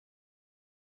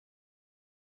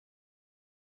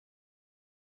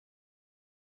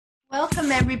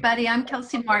Welcome, everybody. I'm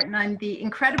Kelsey Martin. I'm the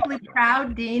incredibly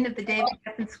proud Dean of the David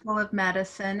Geffen School of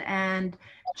Medicine, and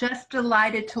just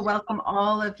delighted to welcome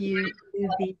all of you to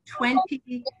the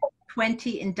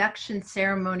 2020 induction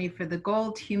ceremony for the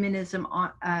Gold Humanism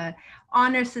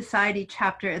Honor Society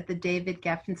chapter at the David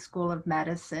Geffen School of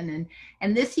Medicine.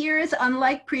 And this year is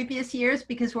unlike previous years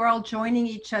because we're all joining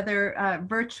each other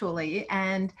virtually.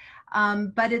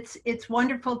 But it's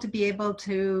wonderful to be able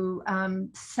to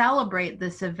celebrate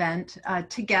this event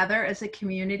together as a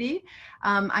community.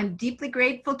 I'm deeply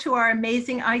grateful to our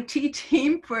amazing IT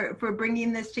team for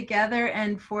bringing this together,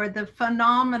 and for the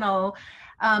phenomenal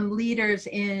leaders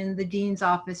in the Dean's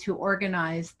office who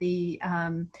organized the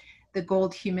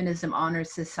Gold Humanism Honor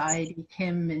Society,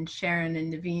 Kim and Sharon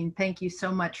and Naveen. Thank you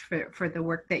so much for the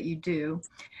work that you do.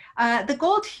 The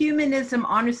Gold Humanism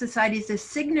Honor Society is a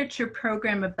signature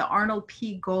program of the Arnold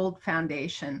P. Gold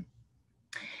Foundation,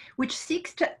 which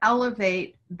seeks to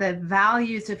elevate the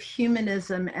values of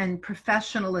humanism and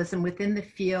professionalism within the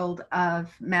field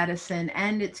of medicine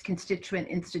and its constituent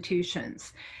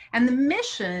institutions. And the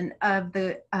mission of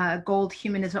the Gold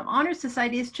Humanism Honor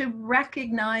Society is to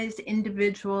recognize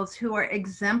individuals who are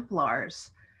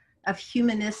exemplars of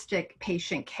humanistic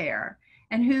patient care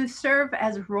and who serve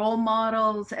as role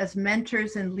models, as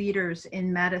mentors and leaders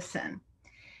in medicine.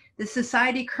 The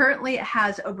Society currently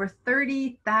has over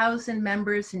 30,000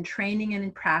 members in training and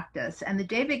in practice, and the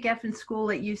David Geffen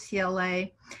School at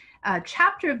UCLA,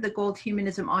 chapter of the Gold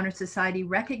Humanism Honor Society,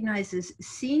 recognizes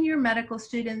senior medical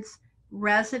students,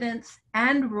 residents,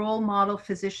 and role model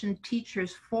physician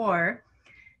teachers for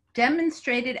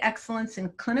demonstrated excellence in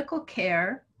clinical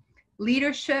care,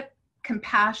 leadership,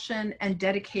 compassion, and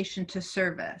dedication to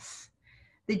service.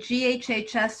 The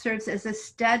GHHS serves as a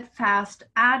steadfast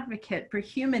advocate for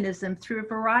humanism through a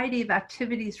variety of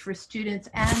activities for students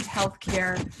and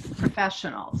healthcare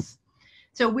professionals.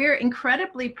 So we're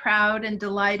incredibly proud and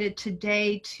delighted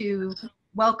today to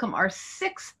welcome our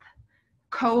 6th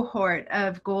cohort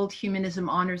of Gold Humanism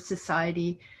Honor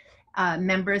Society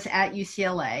members at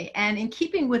UCLA. And in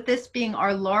keeping with this being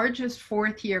our largest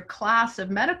 4th-year class of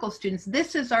medical students,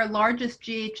 this is our largest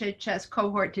GHHS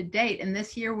cohort to date. And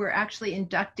this year we're actually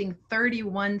inducting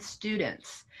 31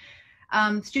 students.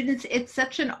 Students, it's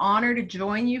such an honor to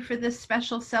join you for this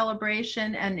special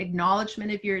celebration and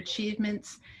acknowledgement of your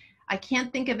achievements. I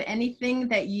can't think of anything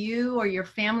that you or your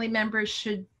family members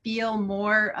should feel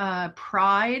more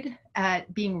pride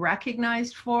at being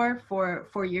recognized for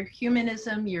your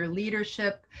humanism, your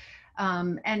leadership,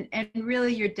 and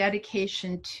really your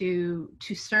dedication to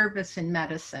service in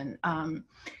medicine.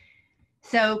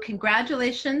 So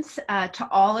congratulations to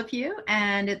all of you.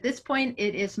 And at this point,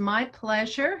 it is my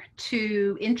pleasure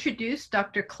to introduce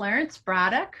Dr. Clarence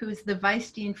Braddock, who is the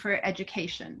Vice Dean for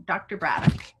Education. Dr.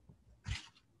 Braddock.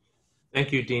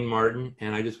 Thank you, Dean Martin.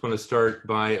 And I just want to start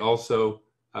by also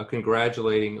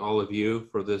congratulating all of you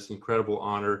for this incredible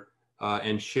honor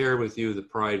and share with you the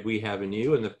pride we have in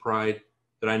you and the pride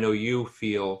that I know you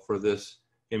feel for this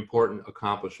important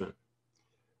accomplishment.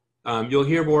 You'll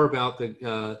hear more about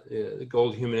the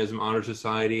Gold Humanism Honor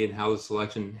Society and how the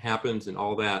selection happens and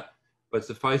all that, but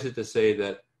suffice it to say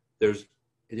that there's,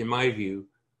 in my view,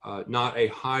 not a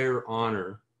higher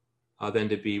honor than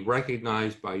to be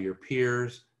recognized by your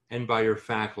peers and by your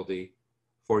faculty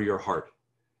for your heart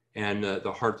and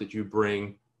the heart that you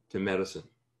bring to medicine.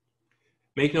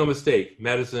 Make no mistake,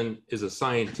 medicine is a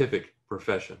scientific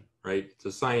profession, right? It's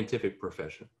a scientific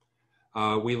profession.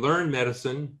 We learn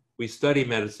medicine, we study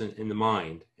medicine in the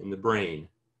mind, in the brain,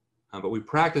 but we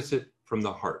practice it from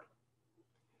the heart.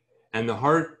 And the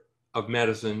heart of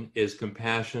medicine is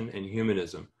compassion and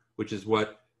humanism, which is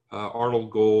what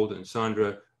Arnold Gold and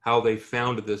Sandra, how they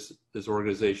founded this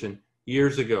organization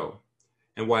years ago,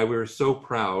 and why we were so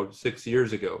proud 6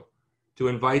 years ago to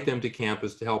invite them to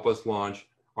campus to help us launch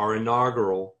our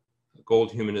inaugural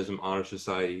Gold Humanism Honor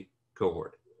Society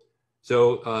cohort.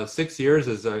 So 6 years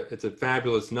it's a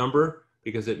fabulous number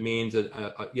because it means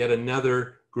yet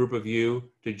another group of you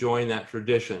to join that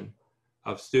tradition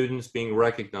of students being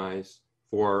recognized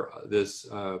for this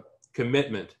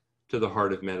commitment to the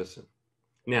heart of medicine.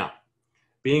 Now,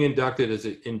 being inducted is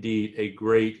indeed a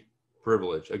great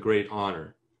privilege, a great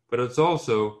honor, but it's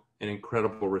also an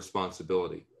incredible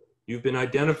responsibility. You've been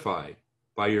identified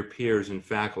by your peers and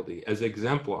faculty as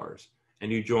exemplars,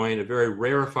 and you join a very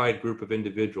rarefied group of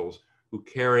individuals who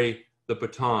carry the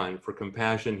baton for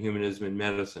compassion, humanism, and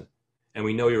medicine, and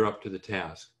we know you're up to the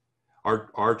task.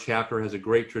 Our chapter has a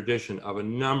great tradition of a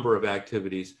number of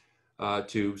activities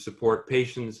to support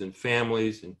patients and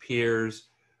families and peers,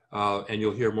 and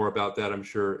you'll hear more about that, I'm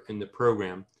sure, in the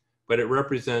program, but it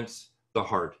represents the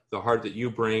heart that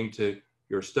you bring to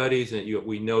your studies and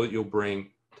we know that you'll bring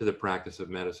to the practice of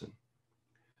medicine.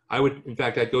 In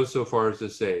fact, I'd go so far as to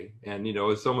say, and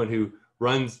as someone who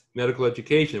runs medical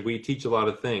education, we teach a lot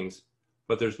of things,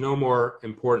 but there's no more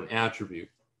important attribute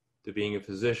to being a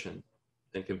physician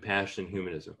than compassion and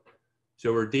humanism.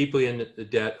 So we're deeply in the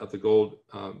debt of the Gold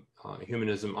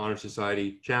Humanism Honor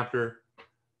Society chapter,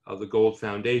 of the Gold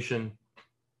Foundation,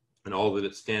 and all that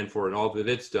it stands for and all that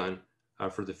it's done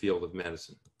for the field of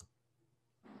medicine.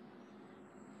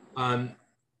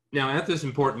 Now, at this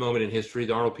important moment in history,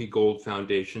 the Arnold P. Gold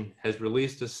Foundation has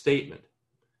released a statement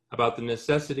about the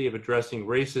necessity of addressing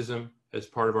racism as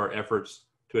part of our efforts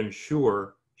to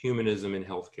ensure humanism in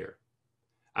healthcare.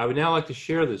 I would now like to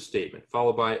share this statement,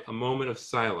 followed by a moment of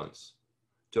silence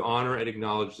to honor and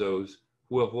acknowledge those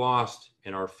who have lost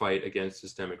in our fight against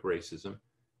systemic racism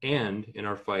and in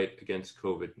our fight against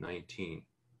COVID-19.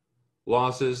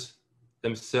 Losses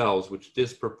themselves which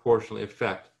disproportionately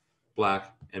affect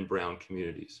Black and brown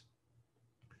communities.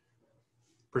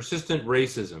 Persistent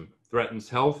racism threatens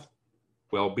health,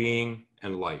 well-being,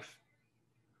 and life.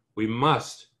 We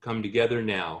must come together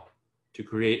now to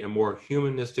create a more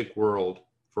humanistic world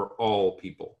for all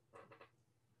people.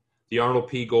 The Arnold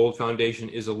P. Gold Foundation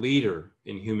is a leader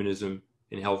in humanism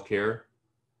in healthcare,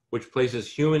 which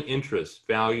places human interests,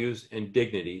 values, and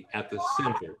dignity at the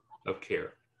center of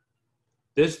care.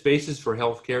 This basis for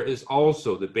healthcare is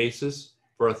also the basis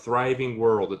for a thriving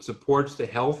world that supports the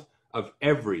health of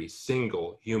every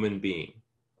single human being.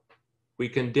 We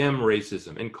condemn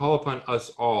racism and call upon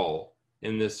us all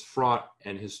in this fraught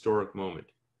and historic moment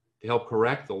to help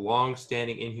correct the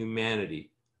long-standing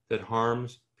inhumanity that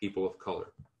harms people of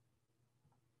color.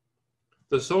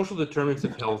 The social determinants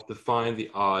of health define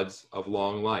the odds of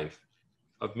long life,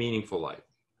 of meaningful life.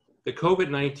 The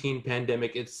COVID-19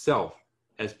 pandemic itself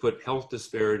has put health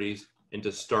disparities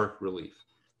into stark relief.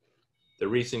 The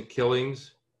recent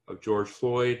killings of George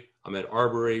Floyd, Ahmaud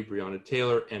Arbery, Breonna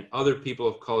Taylor, and other people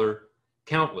of color,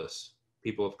 countless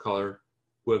people of color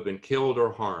who have been killed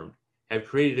or harmed, have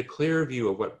created a clear view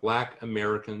of what Black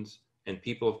Americans and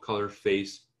people of color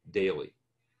face daily.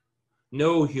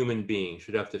 No human being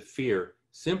should have to fear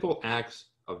simple acts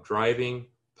of driving,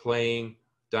 playing,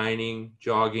 dining,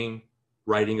 jogging,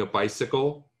 riding a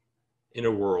bicycle in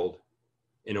a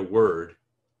word,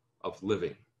 of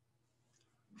living.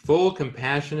 Full,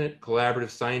 compassionate, collaborative,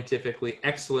 scientifically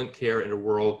excellent care in a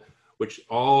world which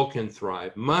all can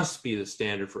thrive must be the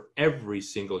standard for every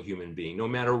single human being, no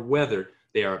matter whether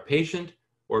they are a patient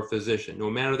or a physician, no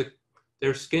matter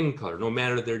their skin color, no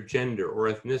matter their gender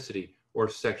or ethnicity or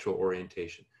sexual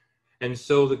orientation. And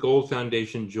so the Gold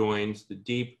Foundation joins the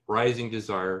deep rising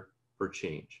desire for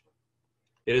change.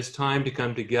 It is time to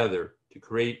come together to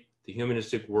create the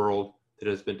humanistic world that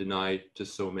has been denied to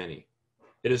so many.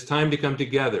 It is time to come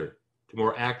together to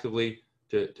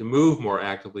move more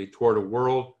actively toward a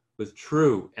world with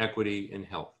true equity in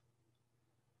health.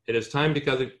 It is time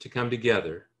to come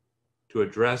together to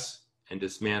address and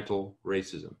dismantle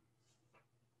racism.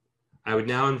 I would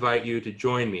now invite you to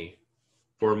join me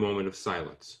for a moment of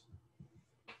silence.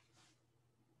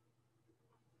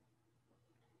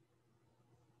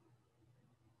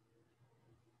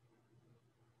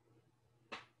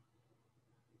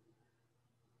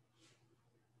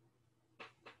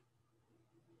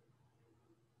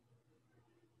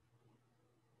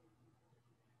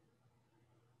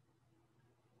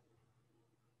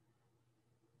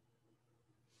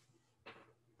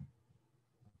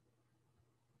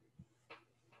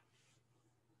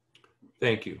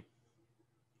 Thank you.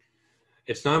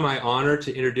 It's now my honor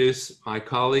to introduce my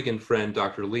colleague and friend,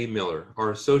 Dr. Lee Miller, our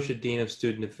Associate Dean of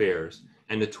Student Affairs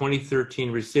and the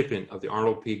 2013 recipient of the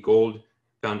Arnold P. Gold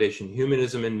Foundation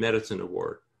Humanism in Medicine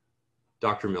Award.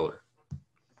 Dr. Miller.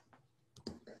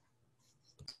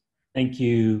 Thank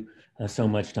you so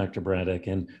much, Dr. Braddock.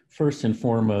 And first and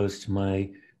foremost, my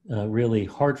really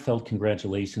heartfelt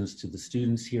congratulations to the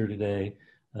students here today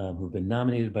who've been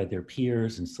nominated by their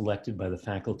peers and selected by the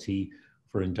faculty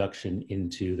for induction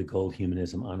into the Gold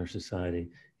Humanism Honor Society.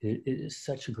 It is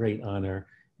such a great honor,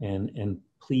 and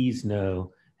please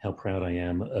know how proud I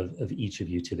am of each of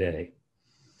you today.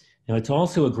 Now, it's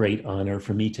also a great honor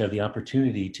for me to have the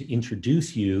opportunity to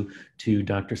introduce you to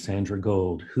Dr. Sandra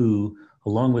Gold, who,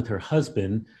 along with her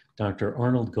husband, Dr.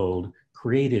 Arnold Gold,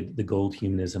 created the Gold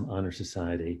Humanism Honor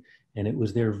Society. And it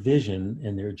was their vision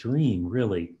and their dream,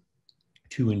 really,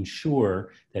 to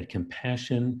ensure that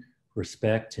compassion,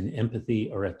 respect, and empathy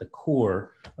are at the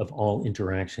core of all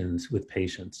interactions with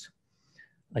patients.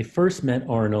 I first met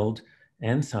Arnold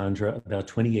and Sandra about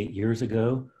 28 years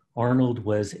ago. Arnold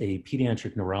was a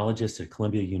pediatric neurologist at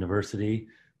Columbia University.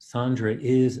 Sandra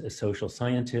is a social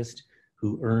scientist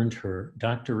who earned her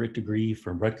doctorate degree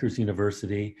from Rutgers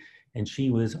University, and she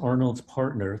was Arnold's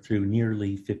partner through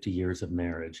nearly 50 years of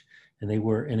marriage. And they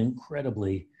were an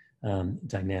incredibly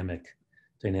dynamic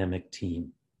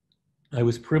team. I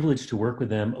was privileged to work with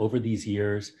them over these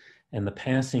years, and the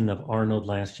passing of Arnold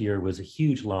last year was a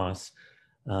huge loss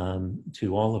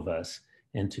to all of us,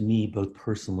 and to me, both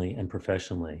personally and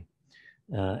professionally.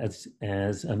 As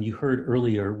you heard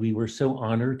earlier, we were so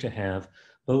honored to have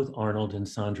both Arnold and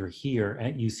Sandra here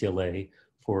at UCLA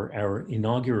for our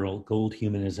inaugural Gold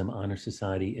Humanism Honor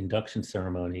Society induction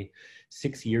ceremony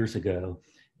 6 years ago.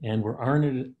 And we're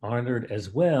honored as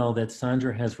well that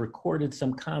Sandra has recorded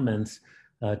some comments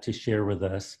to share with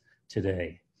us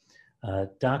today.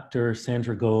 Dr.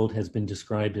 Sandra Gold has been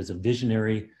described as a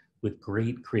visionary with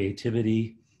great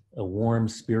creativity, a warm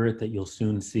spirit that you'll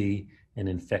soon see, and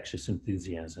infectious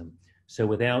enthusiasm. So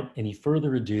without any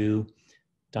further ado,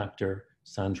 Dr.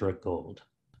 Sandra Gold.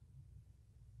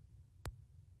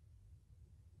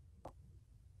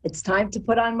 It's time to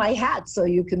put on my hat so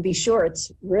you can be sure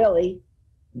it's really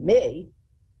me.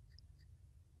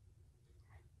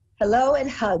 Hello and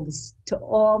hugs to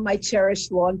all my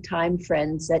cherished longtime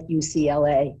friends at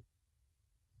UCLA,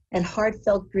 and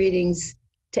heartfelt greetings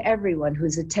to everyone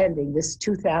who's attending this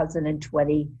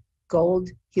 2020 Gold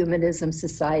Humanism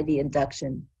Society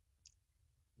induction.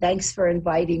 Thanks for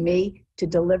inviting me to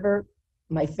deliver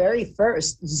my very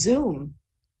first Zoom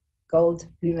Gold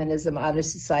Humanism Honor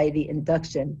Society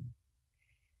induction.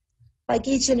 Like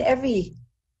each and every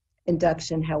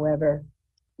induction, however,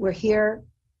 we're here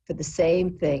for the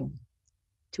same thing,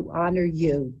 to honor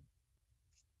you,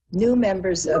 new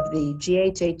members of the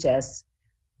GHHS,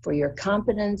 for your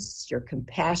competence, your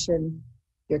compassion,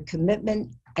 your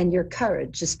commitment, and your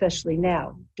courage, especially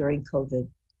now during COVID.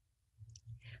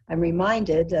 I'm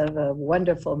reminded of a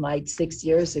wonderful night 6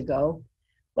 years ago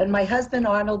when my husband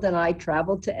Arnold and I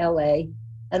traveled to LA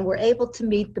and were able to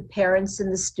meet the parents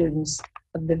and the students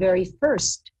of the very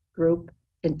first group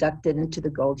inducted into the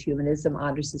Gold Humanism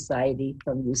Honor Society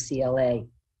from UCLA.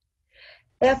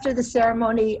 After the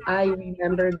ceremony, I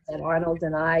remembered that Arnold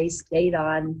and I stayed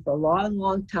on for a long,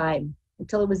 long time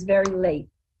until it was very late.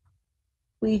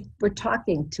 We were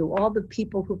talking to all the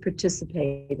people who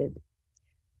participated.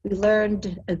 We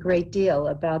learned a great deal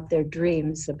about their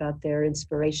dreams, about their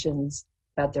inspirations,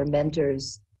 about their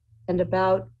mentors, and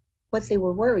about what they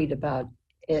were worried about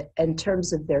in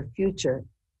terms of their future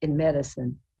in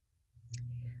medicine.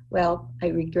 Well, I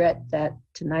regret that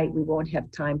tonight we won't have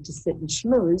time to sit and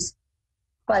schmooze,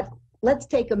 but let's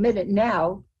take a minute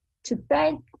now to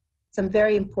thank some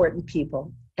very important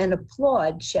people and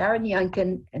applaud Sharon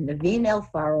Yunkin and Naveen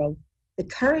Alfaro, the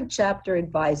current chapter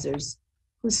advisors,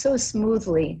 who so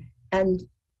smoothly and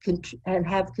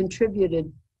have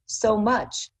contributed so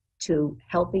much to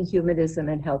helping humanism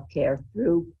and healthcare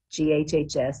through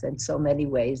GHHS in so many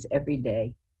ways every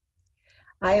day.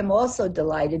 I am also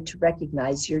delighted to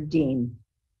recognize your dean,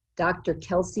 Dr.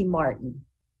 Kelsey Martin,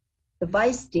 the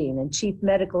Vice Dean and Chief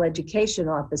Medical Education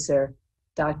Officer,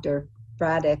 Dr.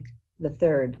 Braddock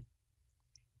III,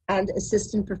 and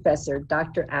Assistant Professor,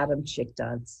 Dr. Adam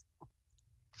Schickdance.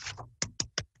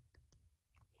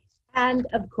 And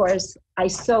of course, I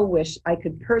so wish I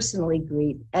could personally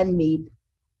greet and meet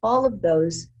all of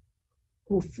those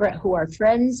who are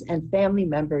friends and family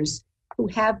members who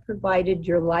have provided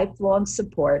your lifelong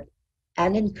support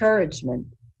and encouragement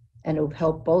and who've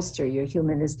helped bolster your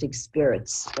humanistic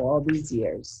spirits for all these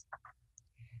years.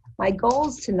 My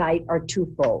goals tonight are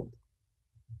twofold.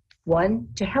 One,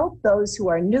 to help those who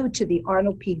are new to the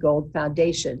Arnold P. Gold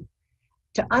Foundation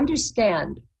to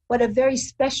understand what a very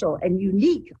special and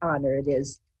unique honor it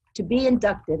is to be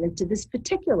inducted into this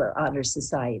particular honor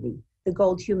society, the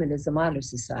Gold Humanism Honor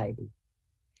Society.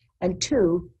 And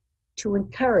two, to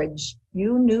encourage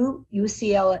you new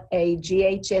UCLA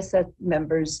GHHS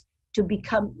members to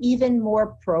become even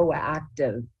more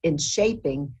proactive in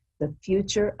shaping the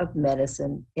future of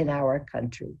medicine in our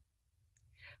country.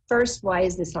 First, why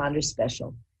is this honor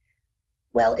special?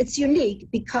 Well, it's unique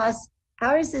because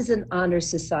ours is an honor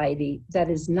society that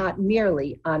is not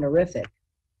merely honorific.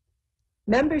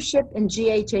 Membership in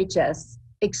GHHS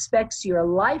expects your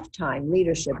lifetime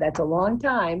leadership, that's a long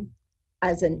time,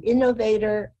 as an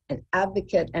innovator, an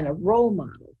advocate, and a role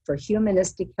model for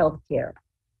humanistic healthcare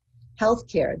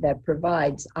that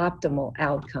provides optimal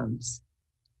outcomes.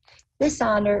 This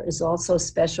honor is also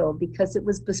special because it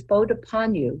was bestowed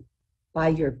upon you by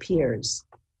your peers.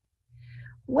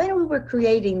 When we were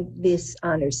creating this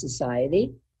honor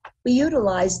society, we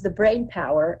utilized the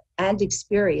brainpower and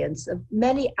experience of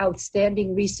many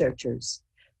outstanding researchers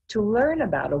to learn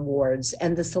about awards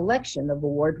and the selection of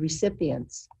award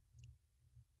recipients.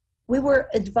 We were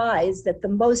advised that the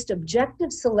most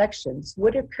objective selections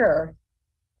would occur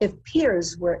if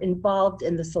peers were involved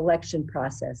in the selection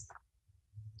process.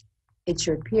 It's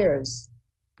your peers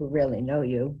who really know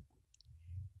you.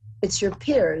 It's your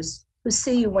peers who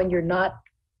see you when you're not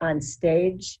on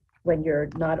stage, when you're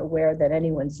not aware that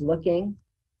anyone's looking.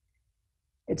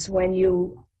 It's when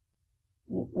you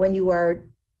are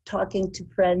talking to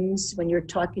friends, when you're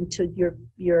talking to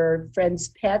your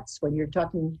friends' pets, when you're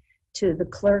talking to the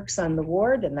clerks on the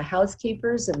ward and the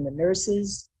housekeepers and the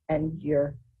nurses and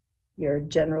your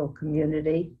general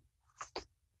community.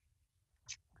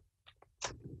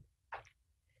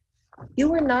 You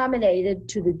were nominated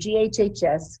to the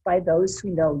GHHS by those who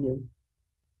know you,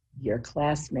 your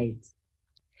classmates.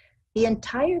 The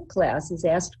entire class is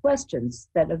asked questions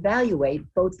that evaluate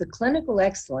both the clinical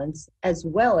excellence as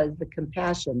well as the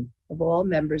compassion of all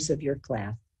members of your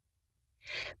class.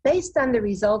 Based on the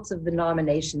results of the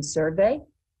nomination survey,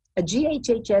 a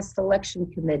GHHS selection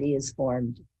committee is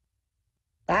formed.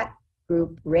 That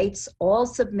group rates all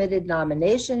submitted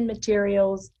nomination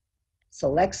materials,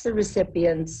 selects the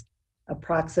recipients,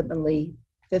 approximately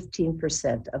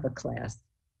 15% of a class.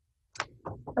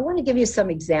 I want to give you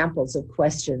some examples of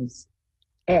questions.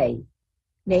 A,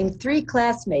 name 3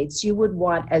 classmates you would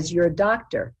want as your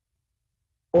doctor,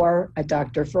 or a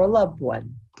doctor for a loved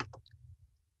one.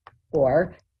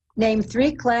 Or, name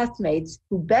 3 classmates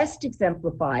who best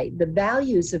exemplify the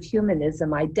values of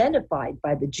humanism identified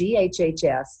by the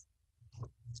GHHS,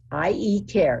 i.e.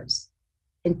 cares,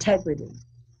 integrity,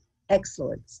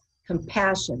 excellence,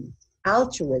 compassion,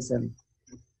 altruism,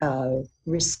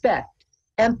 respect,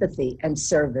 empathy, and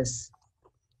service.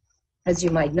 As you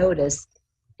might notice,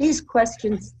 these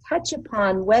questions touch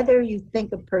upon whether you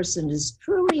think a person is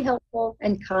truly helpful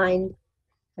and kind,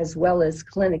 as well as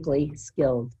clinically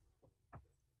skilled.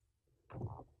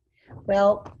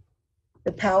 Well,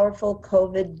 the powerful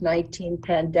COVID-19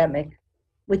 pandemic,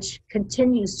 which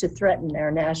continues to threaten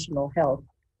our national health,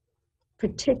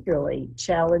 particularly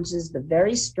challenges the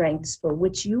very strengths for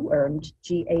which you earned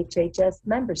GHHS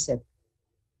membership.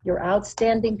 Your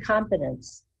outstanding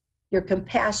competence, your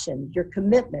compassion, your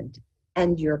commitment,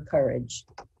 and your courage.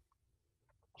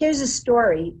 Here's a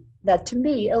story that to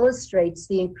me illustrates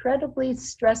the incredibly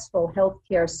stressful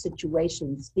healthcare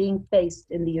situations being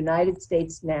faced in the United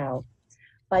States now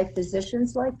by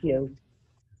physicians like you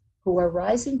who are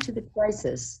rising to the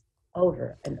crisis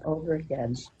over and over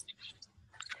again.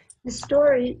 The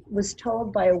story was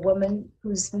told by a woman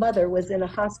whose mother was in a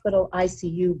hospital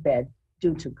ICU bed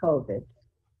due to COVID.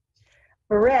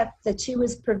 Bereft that she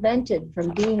was prevented from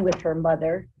being with her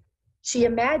mother, she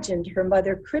imagined her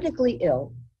mother critically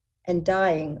ill and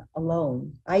dying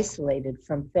alone, isolated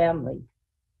from family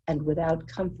and without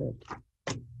comfort.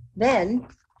 Then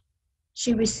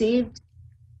she received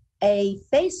a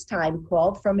FaceTime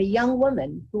call from a young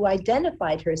woman who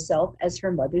identified herself as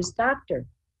her mother's doctor.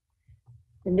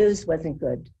 The news wasn't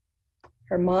good.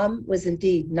 Her mom was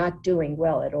indeed not doing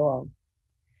well at all.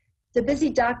 The busy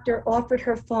doctor offered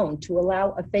her phone to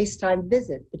allow a FaceTime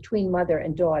visit between mother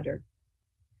and daughter.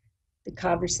 The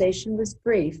conversation was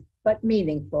brief but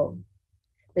meaningful.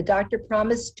 The doctor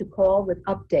promised to call with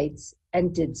updates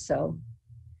and did so.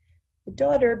 The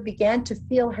daughter began to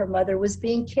feel her mother was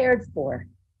being cared for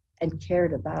and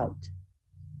cared about.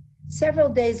 Several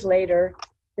days later,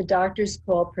 the doctor's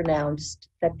call pronounced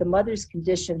that the mother's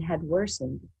condition had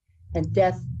worsened and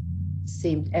death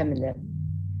seemed imminent.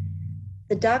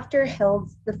 The doctor held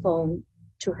the phone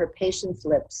to her patient's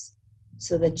lips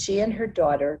so that she and her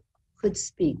daughter could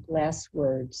speak last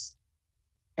words.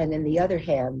 And in the other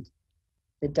hand,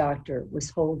 the doctor was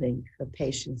holding her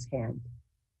patient's hand.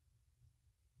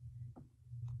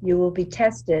 You will be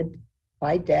tested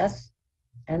by death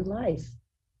and life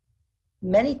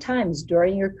many times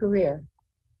during your career.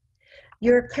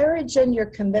 Your courage and your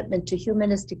commitment to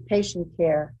humanistic patient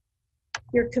care,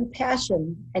 your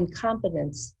compassion and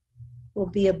competence will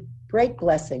be a great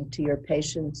blessing to your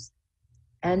patients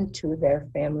and to their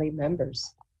family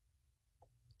members.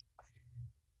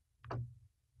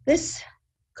 This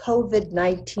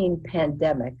COVID-19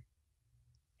 pandemic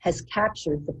has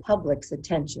captured the public's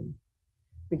attention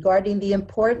regarding the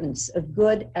importance of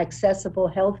good, accessible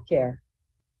health care.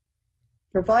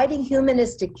 Providing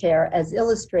humanistic care, as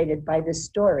illustrated by this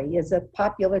story, is a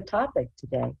popular topic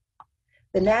today.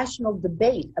 The national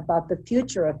debate about the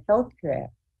future of healthcare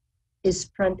is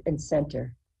front and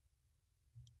center.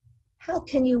 How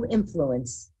can you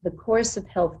influence the course of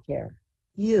healthcare,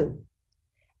 you,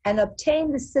 and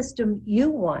obtain the system you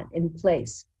want in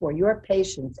place for your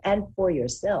patients and for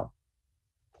yourself?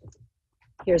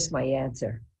 Here's my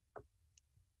answer.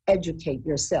 Educate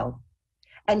yourself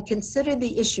and consider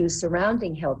the issues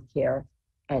surrounding healthcare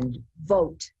and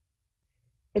vote.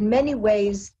 In many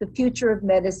ways, the future of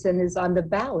medicine is on the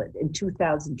ballot in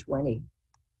 2020.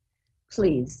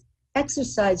 Please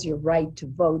exercise your right to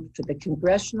vote for the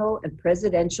congressional and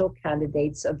presidential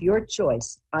candidates of your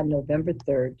choice on November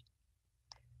 3rd.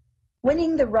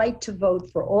 Winning the right to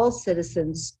vote for all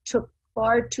citizens took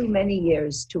far too many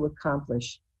years to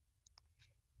accomplish.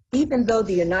 Even though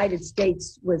the United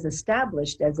States was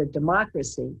established as a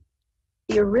democracy,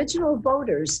 the original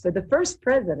voters for the first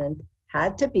president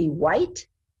had to be white,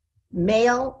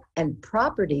 male, and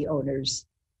property owners.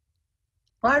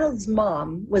 Arnold's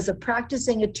mom was a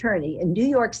practicing attorney in New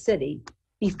York City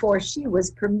before she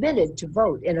was permitted to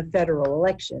vote in a federal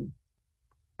election,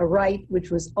 a right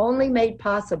which was only made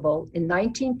possible in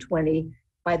 1920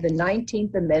 by the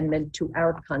 19th Amendment to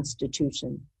our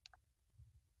Constitution.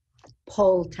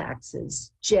 Poll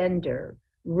taxes, gender,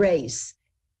 race,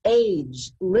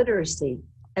 age, literacy,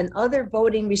 and other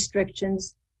voting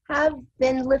restrictions have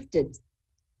been lifted.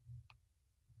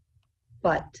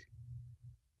 But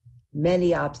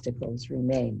many obstacles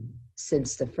remain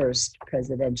since the first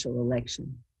presidential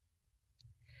election.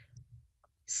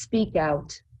 Speak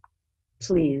out,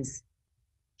 please.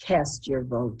 Cast your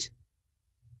vote.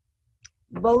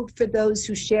 Vote for those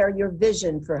who share your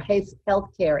vision for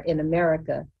healthcare in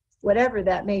America, whatever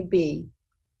that may be,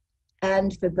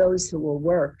 and for those who will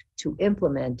work to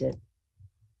implement it.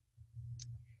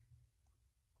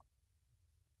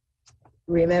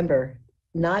 Remember,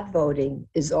 not voting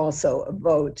is also a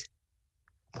vote.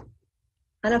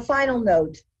 On a final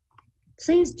note,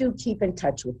 please do keep in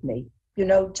touch with me. You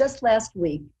know, just last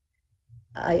week,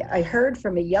 I heard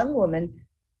from a young woman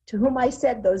to whom I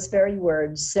said those very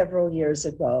words several years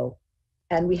ago,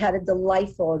 and we had a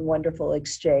delightful and wonderful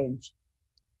exchange.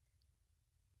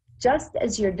 Just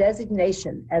as your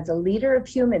designation as a leader of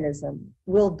humanism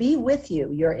will be with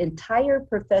you your entire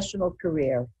professional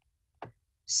career,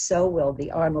 so will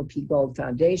the Arnold P. Gold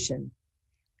Foundation,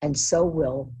 and so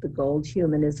will the Gold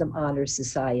Humanism Honor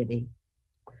Society.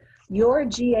 Your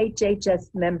GHHS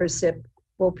membership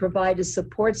will provide a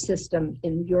support system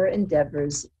in your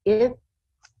endeavors if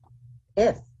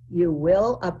you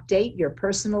will update your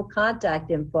personal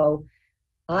contact info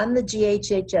on the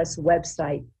GHHS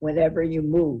website whenever you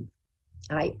move.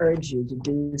 I urge you to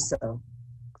do so.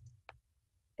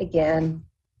 Again,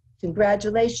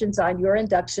 congratulations on your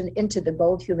induction into the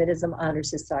Gold Humanism Honor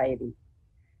Society.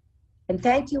 And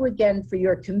thank you again for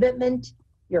your commitment,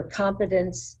 your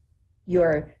competence,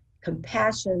 your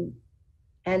compassion,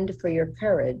 and for your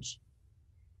courage.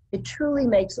 It truly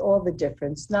makes all the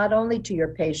difference, not only to your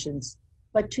patients,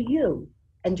 but to you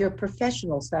and your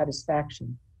professional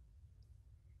satisfaction.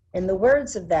 In the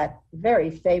words of that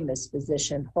very famous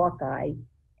physician, Hawkeye,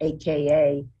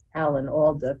 AKA Alan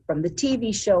Alda, from the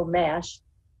TV show MASH,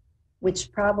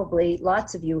 which probably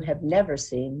lots of you have never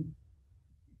seen,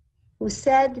 who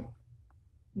said,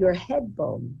 "Your head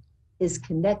bone is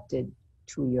connected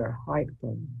to your heart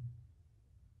bone.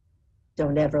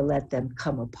 Don't ever let them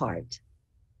come apart."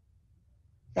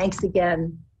 Thanks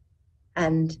again,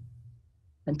 and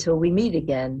until we meet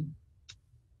again.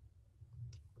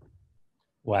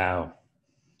 Wow.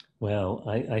 Well,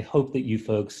 I hope that you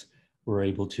folks were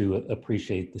able to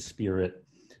appreciate the spirit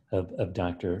of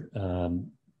Dr.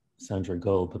 Sandra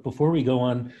Gold. But before we go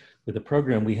on with the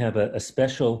program, we have a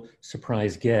special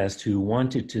surprise guest who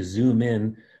wanted to zoom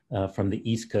in from the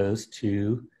East Coast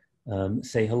to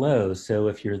say hello. So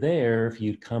if you're there, if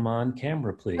you'd come on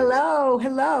camera, please. Hello,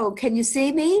 hello. Can you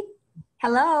see me?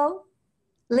 Hello?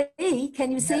 Lee,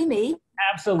 can you see me?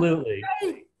 Absolutely.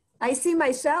 Great. I see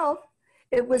myself.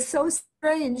 It was so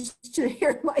strange to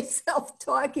hear myself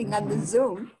talking on the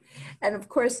Zoom. And of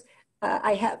course,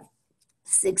 I have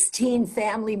 16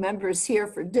 family members here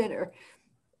for dinner.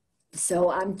 So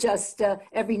I'm just,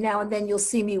 every now and then you'll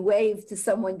see me wave to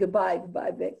someone, goodbye,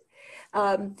 goodbye, Vic.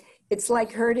 It's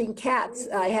like herding cats.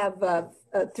 I have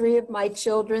 3 of my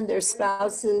children, their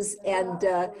spouses, and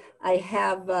I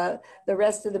have the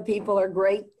rest of the people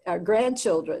are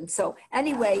grandchildren. So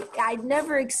anyway, I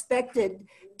never expected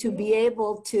to be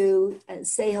able to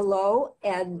say hello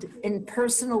and in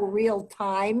personal real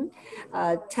time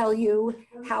tell you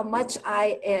how much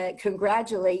I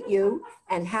congratulate you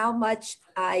and how much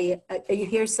you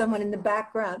hear someone in the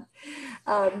background,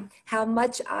 how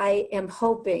much I am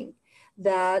hoping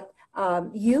that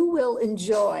you will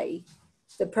enjoy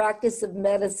the practice of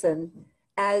medicine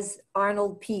as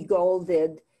Arnold P. Gold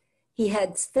did. He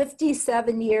had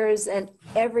 57 years, and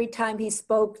every time he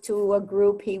spoke to a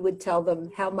group, he would tell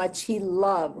them how much he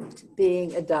loved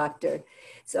being a doctor.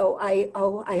 So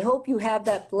I hope you have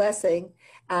that blessing.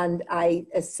 And I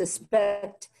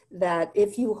suspect that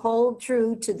if you hold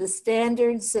true to the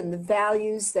standards and the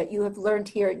values that you have learned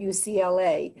here at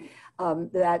UCLA,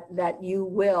 that you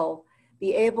will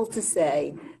be able to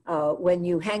say when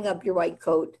you hang up your white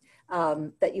coat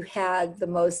that you had the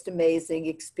most amazing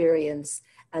experience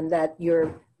and that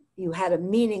you had a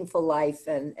meaningful life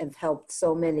and helped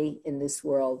so many in this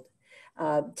world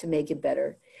to make it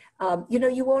better. You know,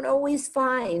 you won't always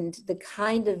find the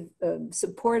kind of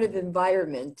supportive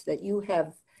environment that you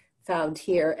have found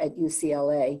here at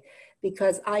UCLA,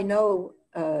 because I know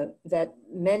that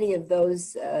many of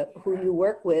those who you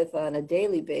work with on a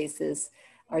daily basis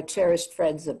are cherished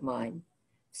friends of mine,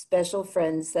 special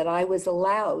friends that I was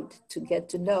allowed to get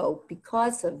to know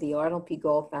because of the Arnold P.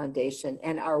 Gold Foundation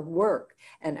and our work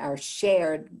and our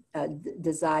shared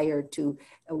desire to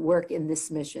work in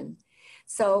this mission.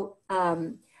 So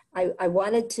I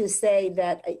wanted to say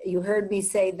that you heard me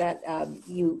say that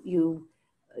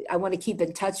I want to keep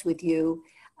in touch with you.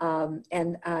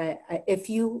 And if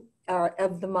you are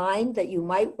of the mind that you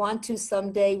might want to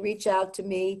someday reach out to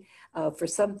me for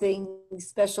something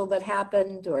special that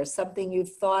happened or something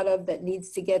you've thought of that needs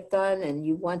to get done and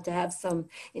you want to have some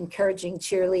encouraging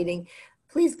cheerleading,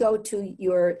 please go to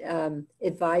your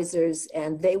advisors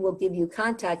and they will give you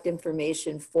contact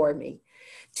information for me.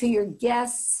 To your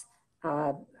guests,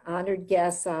 honored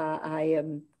guests, I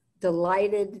am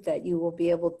delighted that you will be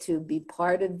able to be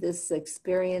part of this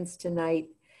experience tonight.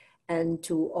 And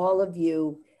to all of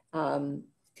you,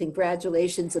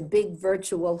 congratulations, a big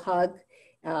virtual hug.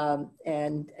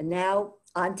 And now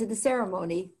on to the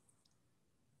ceremony.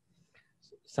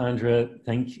 Sandra,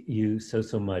 thank you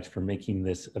so much for making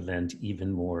this event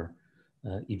even more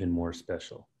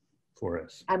special for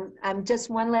us. I'm just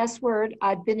one last word.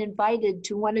 I've been invited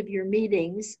to one of your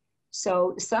meetings.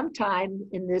 So sometime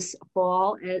in this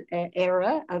fall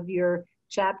era of your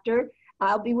chapter,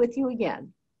 I'll be with you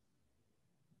again.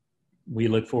 We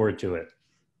look forward to it.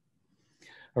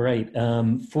 All right,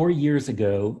 4 years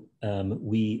ago,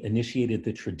 we initiated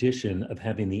the tradition of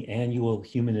having the annual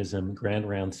Humanism Grand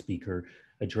Round speaker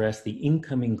address the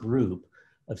incoming group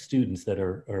of students that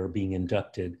are being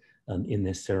inducted in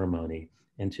this ceremony.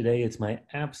 And today it's my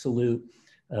absolute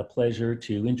pleasure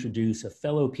to introduce a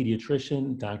fellow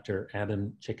pediatrician, Dr.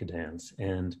 Adam Chickadance.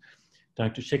 And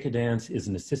Dr. Chickadance is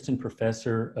an assistant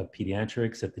professor of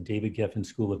pediatrics at the David Geffen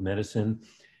School of Medicine,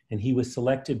 and he was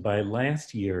selected by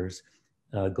last year's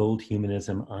Gold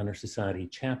Humanism Honor Society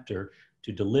chapter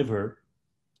to deliver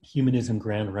Humanism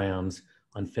Grand Rounds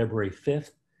on February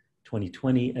 5th,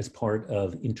 2020 as part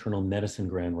of Internal Medicine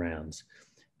Grand Rounds.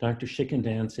 Dr.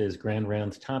 Chickadance's Grand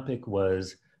Rounds topic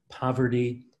was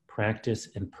Poverty, Practice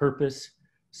and Purpose,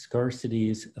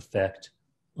 Scarcity's Effect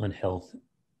on Health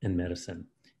and Medicine.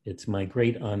 It's my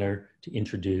great honor to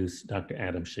introduce Dr.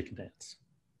 Adam Chickadance.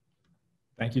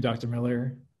 Thank you, Dr.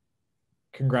 Miller.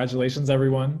 Congratulations,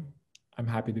 everyone. I'm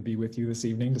happy to be with you this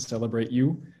evening to celebrate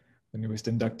you, the newest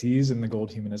inductees in the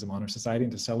Gold Humanism Honor Society,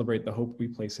 and to celebrate the hope we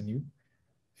place in you,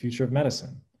 future of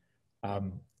medicine.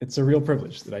 It's a real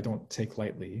privilege that I don't take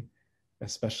lightly,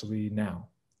 especially now.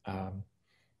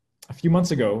 A few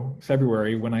months ago,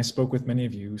 February, when I spoke with many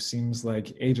of you, seems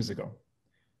like ages ago.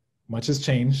 Much has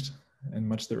changed, and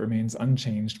much that remains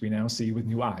unchanged we now see with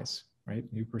new eyes, right?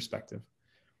 New perspective.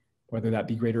 Whether that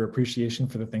be greater appreciation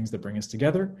for the things that bring us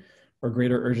together, or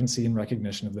greater urgency and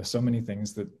recognition of the so many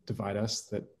things that divide us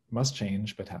that must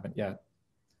change but haven't yet.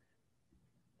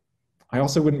 I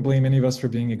also wouldn't blame any of us for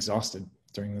being exhausted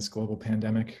during this global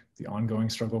pandemic, the ongoing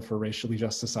struggle for a racially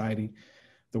just society,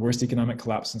 the worst economic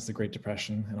collapse since the Great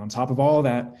Depression. And on top of all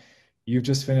that, you've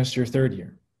just finished your third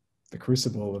year, the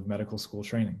crucible of medical school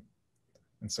training.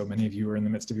 And so many of you are in the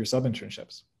midst of your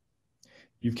sub-internships.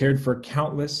 You've cared for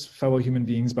countless fellow human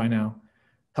beings by now,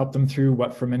 helped them through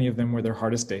what for many of them were their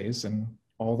hardest days, and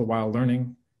all the while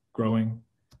learning, growing,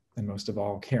 and most of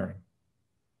all, caring.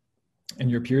 And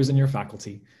your peers and your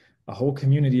faculty, a whole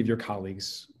community of your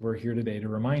colleagues, we're here today to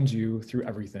remind you through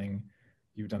everything,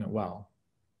 you've done it well.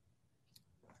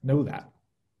 Know that,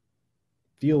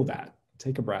 feel that,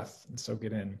 take a breath and soak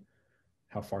it in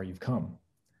how far you've come.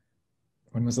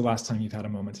 When was the last time you've had a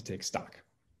moment to take stock?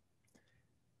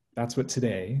 That's what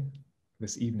today,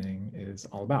 this evening, is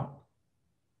all about.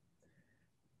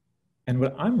 And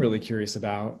what I'm really curious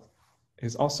about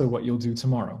is also what you'll do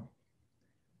tomorrow.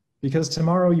 Because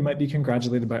tomorrow you might be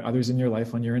congratulated by others in your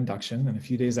life on your induction, and a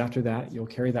few days after that, you'll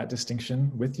carry that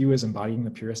distinction with you as embodying the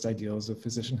purest ideals of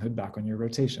physicianhood back on your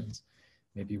rotations,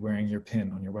 maybe wearing your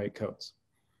pin on your white coats.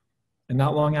 And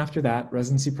not long after that,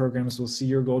 residency programs will see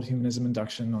your Gold Humanism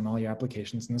induction on all your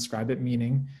applications and ascribe it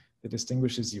meaning that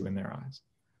distinguishes you in their eyes.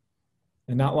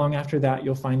 And not long after that,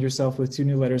 you'll find yourself with 2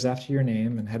 new letters after your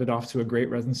name and headed off to a great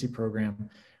residency program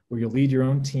where you'll lead your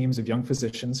own teams of young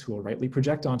physicians who will rightly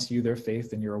project onto you their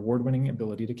faith in your award-winning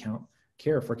ability to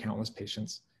care for countless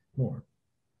patients more.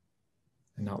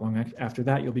 And not long after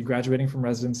that, you'll be graduating from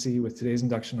residency with today's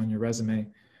induction on your resume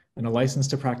and a license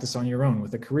to practice on your own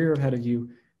with a career ahead of you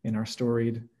in our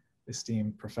storied,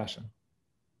 esteemed profession.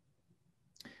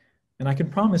 And I can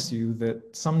promise you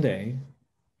that someday,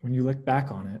 when you look back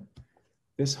on it,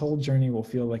 this whole journey will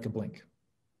feel like a blink,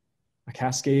 a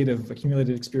cascade of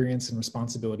accumulated experience and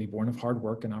responsibility born of hard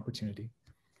work and opportunity.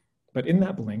 But in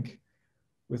that blink,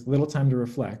 with little time to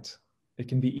reflect, it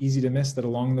can be easy to miss that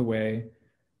along the way,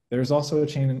 there's also a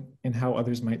change in how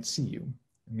others might see you,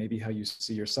 and maybe how you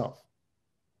see yourself.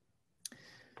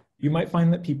 You might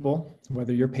find that people,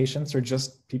 whether your patients or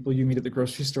just people you meet at the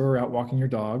grocery store or out walking your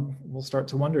dog, will start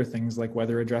to wonder things like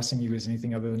whether addressing you as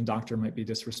anything other than doctor might be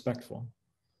disrespectful.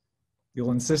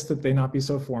 You'll insist that they not be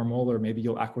so formal, or maybe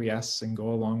you'll acquiesce and go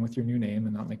along with your new name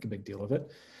and not make a big deal of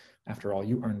it. After all,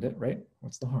 you earned it, right?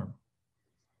 What's the harm?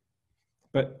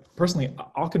 But personally,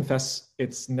 I'll confess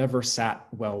it's never sat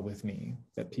well with me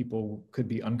that people could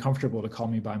be uncomfortable to call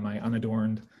me by my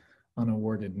unadorned,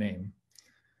 unawarded name.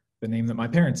 The name that my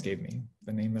parents gave me,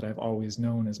 the name that I've always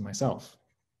known as myself.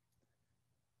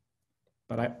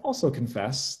 But I also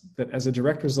confess that as a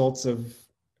direct result of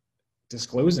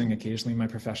disclosing occasionally my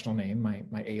professional name,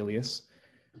 my alias,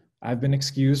 I've been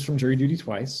excused from jury duty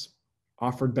twice,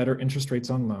 offered better interest rates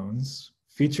on loans,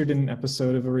 featured in an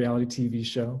episode of a reality TV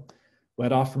show,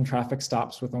 let off from traffic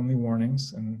stops with only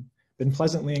warnings, and then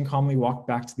pleasantly and calmly walked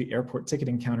back to the airport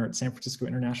ticketing counter at San Francisco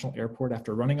International Airport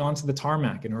after running onto the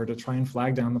tarmac in order to try and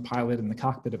flag down the pilot in the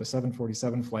cockpit of a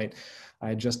 747 flight I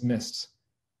had just missed,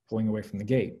 pulling away from the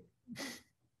gate.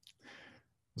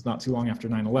 It was not too long after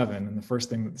 9/11, and the first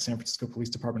thing that the San Francisco Police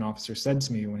Department officer said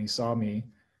to me when he saw me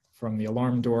from the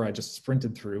alarm door I just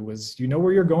sprinted through was, "You know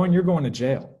where you're going to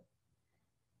jail."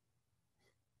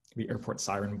 The airport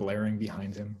siren blaring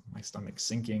behind him, my stomach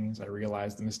sinking as I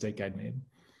realized the mistake I'd made.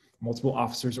 Multiple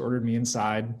officers ordered me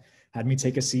inside, had me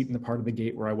take a seat in the part of the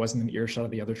gate where I wasn't in earshot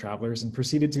of the other travelers, and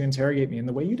proceeded to interrogate me in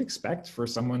the way you'd expect for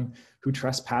someone who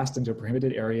trespassed into a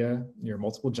prohibited area near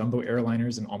multiple jumbo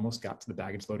airliners and almost got to the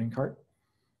baggage loading cart.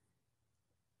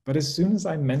 But as soon as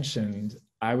I mentioned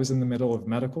I was in the middle of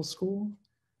medical school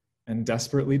and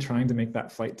desperately trying to make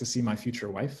that flight to see my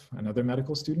future wife, another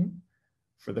medical student,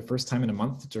 for the first time in a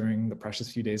month during the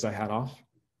precious few days I had off,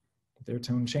 their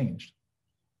tone changed.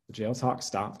 The jail talk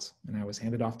stopped, and I was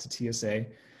handed off to TSA,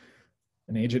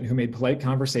 an agent who made polite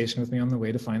conversation with me on the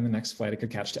way to find the next flight I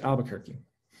could catch to Albuquerque.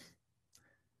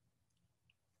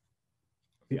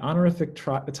 The honorific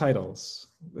titles,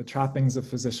 the trappings of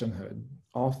physicianhood,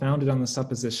 all founded on the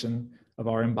supposition of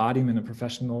our embodiment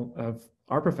of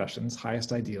our profession's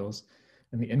highest ideals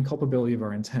and the inculpability of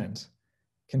our intent,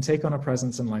 can take on a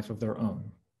presence in life of their own,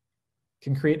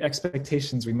 can create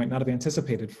expectations we might not have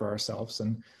anticipated for ourselves,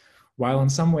 and while in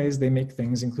some ways they make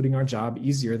things, including our job,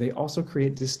 easier, they also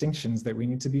create distinctions that we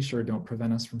need to be sure don't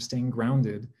prevent us from staying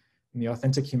grounded in the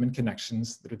authentic human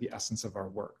connections that are the essence of our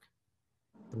work,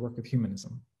 the work of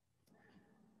humanism.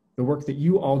 The work that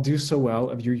you all do so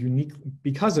well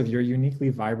because of your uniquely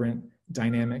vibrant,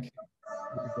 dynamic,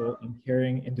 capable, and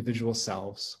caring individual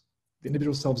selves, the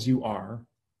individual selves you are,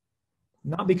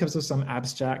 not because of some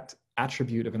abstract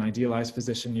attribute of an idealized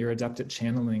physician you're adept at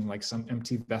channeling like some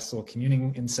empty vessel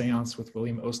communing in seance with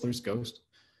William Osler's ghost.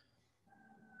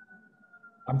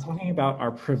 I'm talking about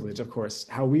our privilege, of course,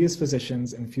 how we as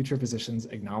physicians and future physicians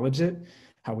acknowledge it,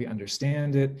 how we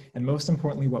understand it, and most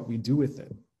importantly, what we do with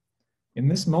it. In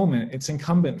this moment, it's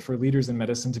incumbent for leaders in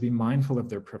medicine to be mindful of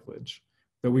their privilege,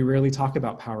 though we rarely talk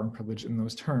about power and privilege in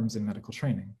those terms in medical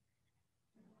training.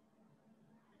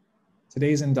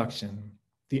 Today's induction,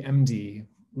 the MD,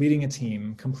 leading a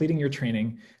team, completing your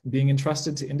training, being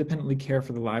entrusted to independently care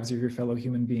for the lives of your fellow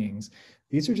human beings,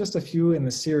 these are just a few in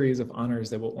the series of honors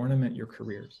that will ornament your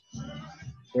careers.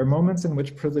 There are moments in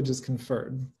which privilege is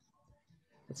conferred.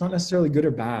 It's not necessarily good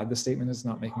or bad, the statement is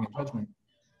not making a judgment,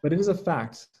 but it is a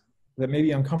fact that may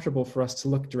be uncomfortable for us to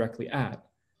look directly at,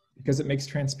 because it makes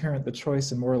transparent the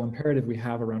choice and moral imperative we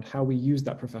have around how we use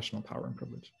that professional power and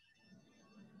privilege.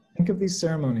 Think of these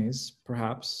ceremonies,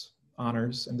 perhaps,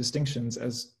 honors and distinctions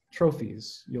as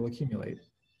trophies you'll accumulate,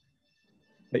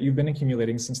 that you've been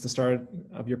accumulating since the start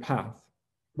of your path.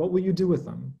 What will you do with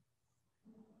them?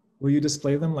 Will you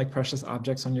display them like precious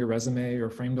objects on your resume or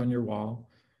framed on your wall?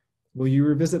 Will you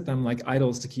revisit them like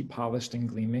idols to keep polished and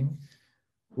gleaming?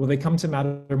 Will they come to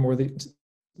matter more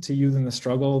to you than the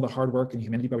struggle, the hard work, and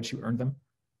humanity by which you earned them?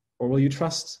 Or will you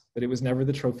trust that it was never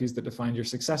the trophies that defined your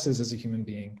successes as a human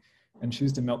being, and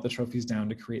choose to melt the trophies down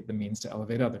to create the means to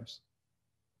elevate others.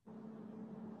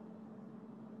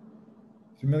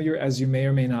 Familiar as you may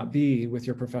or may not be with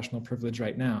your professional privilege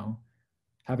right now,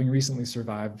 having recently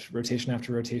survived rotation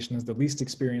after rotation as the least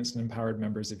experienced and empowered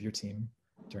members of your team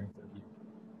during third year,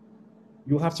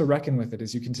 you will have to reckon with it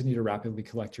as you continue to rapidly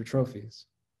collect your trophies.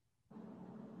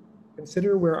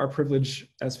 Consider where our privilege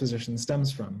as physicians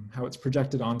stems from, how it's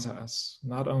projected onto us,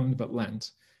 not owned but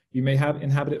lent. You may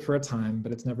inhabit it for a time,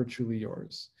 but it's never truly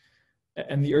yours.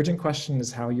 And the urgent question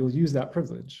is how you'll use that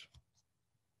privilege.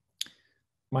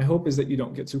 My hope is that you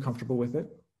don't get too comfortable with it.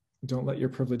 Don't let your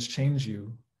privilege change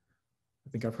you. I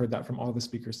think I've heard that from all the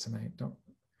speakers tonight.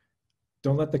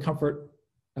 Don't let the comfort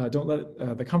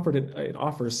it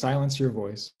offers silence your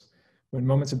voice when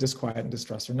moments of disquiet and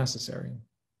distress are necessary.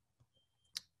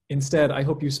 Instead, I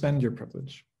hope you spend your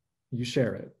privilege. You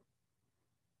share it.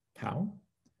 How?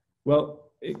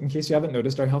 Well, in case you haven't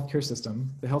noticed, our healthcare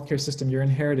system, the healthcare system you're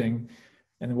inheriting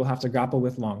and will have to grapple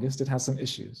with longest, it has some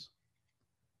issues.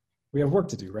 We have work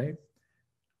to do, right?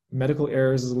 Medical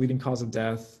errors is a leading cause of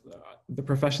death, the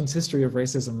profession's history of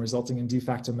racism resulting in de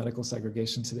facto medical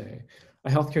segregation today, a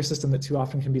healthcare system that too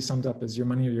often can be summed up as your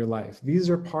money or your life. These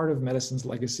are part of medicine's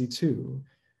legacy too.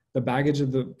 The baggage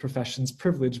of the profession's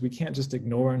privilege we can't just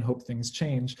ignore and hope things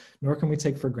change, nor can we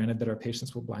take for granted that our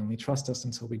patients will blindly trust us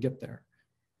until we get there.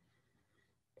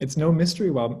 It's no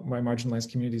mystery why marginalized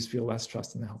communities feel less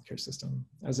trust in the healthcare system,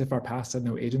 as if our past had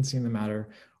no agency in the matter,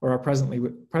 or our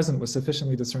present was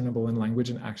sufficiently discernible in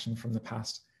language and action from the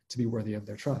past to be worthy of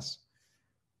their trust.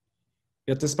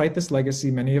 Yet despite this legacy,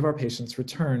 many of our patients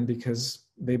return because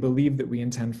they believe that we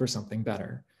intend for something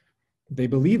better. They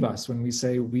believe us when we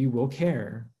say we will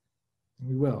care.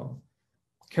 We will.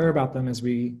 Care about them as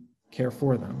we care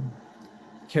for them.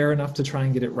 Care enough to try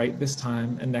and get it right this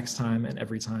time and next time and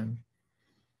every time.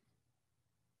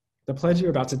 The pledge you're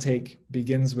about to take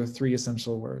begins with 3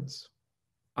 essential words.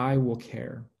 I will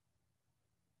care.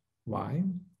 Why?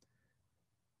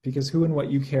 Because who and what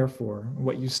you care for,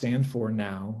 what you stand for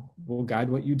now, will guide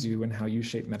what you do and how you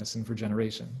shape medicine for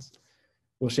generations.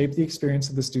 Will shape the experience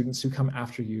of the students who come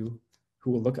after you,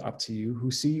 who will look up to you, who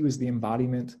see you as the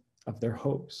embodiment of their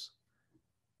hopes.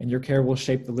 And your care will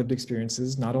shape the lived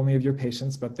experiences, not only of your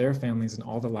patients, but their families and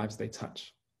all the lives they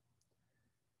touch.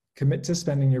 Commit to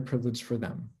spending your privilege for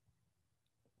them.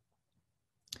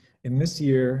 In this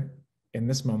year, in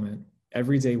this moment,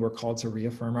 every day we're called to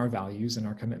reaffirm our values and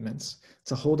our commitments,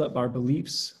 to hold up our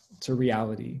beliefs to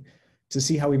reality, to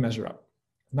see how we measure up.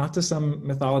 Not to some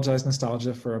mythologized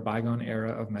nostalgia for a bygone era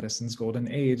of medicine's golden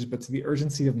age, but to the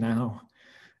urgency of now,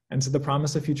 and to the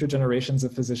promise of future generations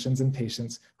of physicians and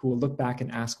patients who will look back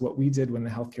and ask what we did when the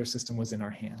healthcare system was in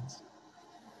our hands.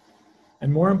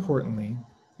 And more importantly,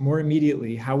 more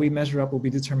immediately, how we measure up will be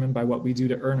determined by what we do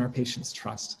to earn our patients'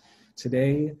 trust,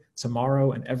 today,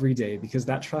 tomorrow, and every day, because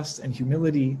that trust and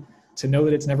humility to know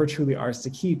that it's never truly ours to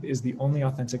keep is the only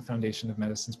authentic foundation of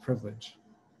medicine's privilege,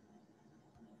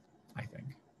 I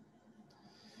think.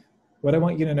 What I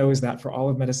want you to know is that for all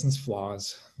of medicine's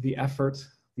flaws, the effort,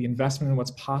 the investment in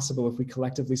what's possible if we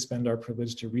collectively spend our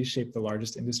privilege to reshape the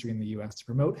largest industry in the US to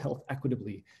promote health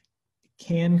equitably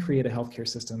can create a healthcare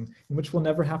system in which we'll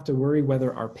never have to worry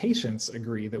whether our patients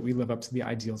agree that we live up to the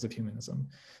ideals of humanism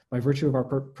by virtue of our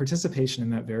participation in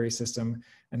that very system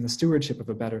and the stewardship of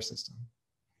a better system.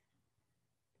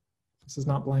 This is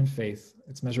not blind faith,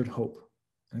 it's measured hope,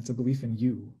 and it's a belief in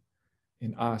you,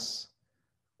 in us,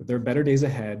 that there are better days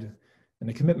ahead and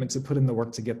a commitment to put in the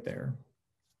work to get there.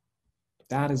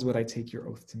 That is what I take your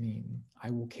oath to mean.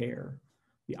 I will care.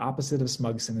 The opposite of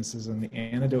smug cynicism, the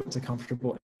antidote to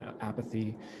comfortable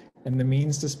apathy, and the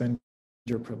means to spend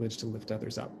your privilege to lift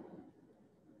others up.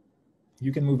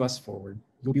 You can move us forward.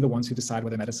 You'll be the ones who decide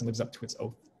whether medicine lives up to its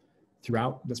oath.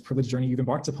 Throughout this privileged journey you've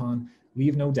embarked upon,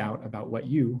 leave no doubt about what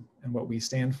you and what we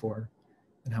stand for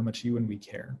and how much you and we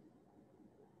care.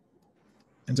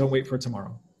 And don't wait for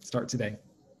tomorrow. Start today.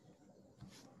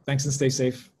 Thanks and stay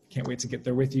safe. Can't wait to get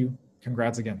there with you.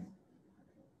 Congrats again.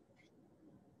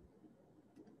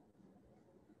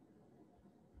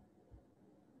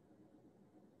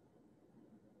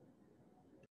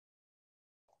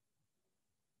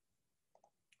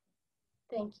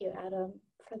 Thank you, Adam,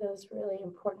 for those really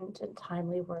important and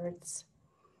timely words.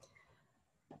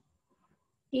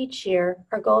 Each year,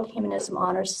 our Gold Humanism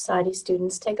Honor Society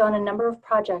students take on a number of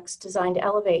projects designed to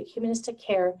elevate humanistic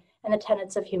care and the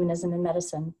tenets of humanism in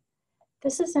medicine.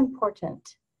 This is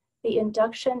important. The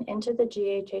induction into the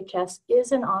GHHS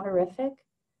is an honorific,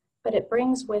 but it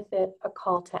brings with it a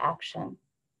call to action.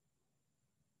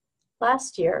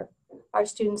 Last year, our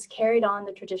students carried on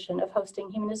the tradition of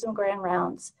hosting humanism grand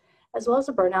rounds as well as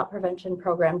a burnout prevention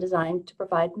program designed to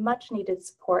provide much needed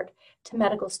support to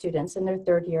medical students in their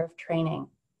third year of training.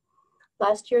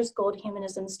 Last year's Gold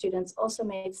Humanism students also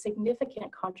made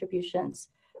significant contributions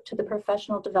to the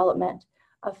professional development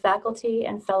of faculty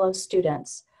and fellow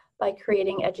students by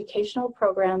creating educational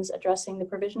programs addressing the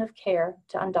provision of care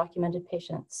to undocumented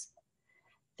patients.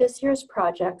 This year's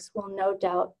projects will no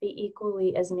doubt be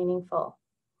equally as meaningful.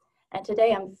 And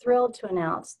today I'm thrilled to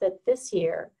announce that this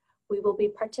year we will be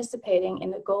participating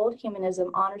in the Gold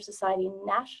Humanism Honor Society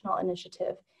National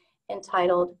Initiative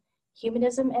entitled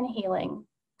Humanism and Healing,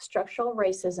 Structural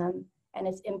Racism and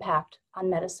Its Impact on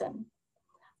Medicine.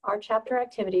 Our chapter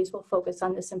activities will focus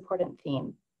on this important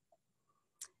theme.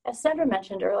 As Sandra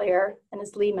mentioned earlier, and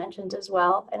as Lee mentioned as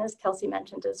well, and as Kelsey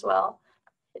mentioned as well,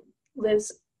 it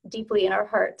lives deeply in our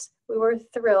hearts. We were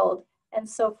thrilled and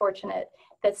so fortunate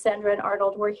that Sandra and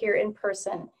Arnold were here in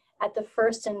person at the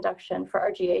first induction for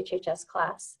our GHHS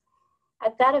class.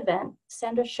 At that event,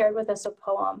 Sandra shared with us a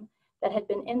poem that had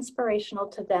been inspirational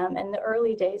to them in the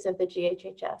early days of the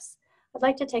GHHS. I'd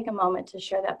like to take a moment to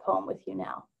share that poem with you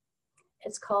now.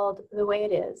 It's called The Way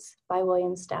It Is by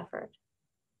William Stafford.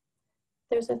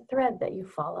 There's a thread that you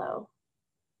follow.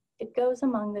 It goes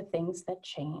among the things that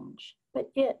change, but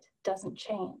it doesn't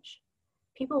change.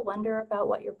 People wonder about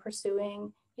what you're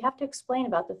pursuing. You have to explain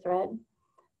about the thread,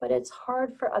 but it's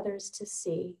hard for others to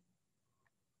see.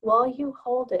 While you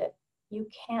hold it, you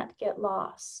can't get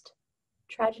lost.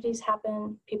 Tragedies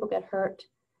happen, people get hurt.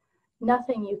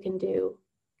 Nothing you can do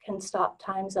can stop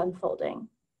time's unfolding,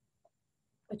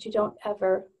 but you don't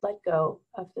ever let go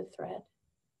of the thread.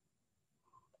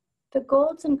 The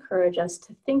Golds encourage us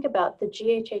to think about the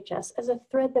GHHS as a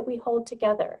thread that we hold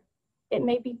together. It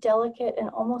may be delicate and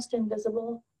almost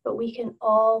invisible, but we can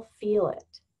all feel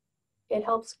it. It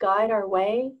helps guide our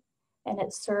way, and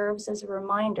it serves as a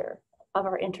reminder of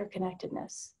our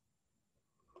interconnectedness.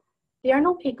 The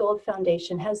Arnold P. Gold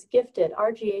Foundation has gifted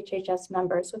our GHHS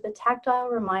members with a tactile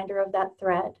reminder of that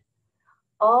thread.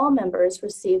 All members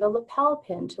receive a lapel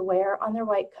pin to wear on their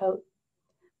white coat.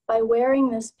 By wearing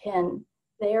this pin,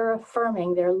 they are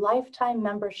affirming their lifetime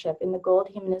membership in the Gold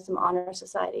Humanism Honor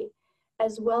Society,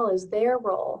 as well as their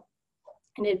role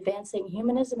in advancing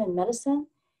humanism in medicine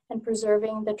and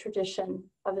preserving the tradition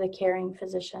of the caring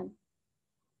physician.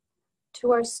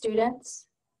 To our students,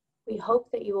 we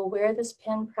hope that you will wear this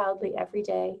pin proudly every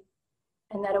day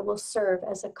and that it will serve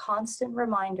as a constant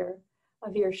reminder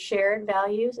of your shared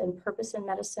values and purpose in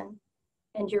medicine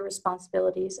and your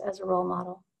responsibilities as a role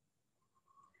model.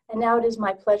 And now it is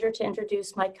my pleasure to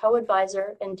introduce my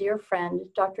co-advisor and dear friend,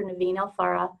 Dr. Naveen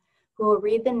Alfara, who will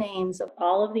read the names of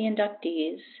all of the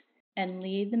inductees and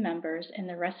lead the members in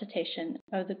the recitation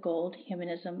of the Gold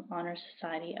Humanism Honor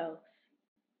Society Oath.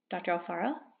 Dr.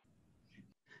 Alfara?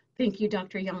 Thank you,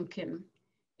 Dr. Yonkin.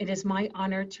 It is my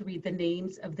honor to read the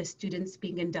names of the students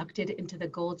being inducted into the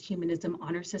Gold Humanism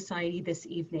Honor Society this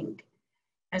evening.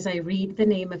 As I read the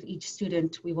name of each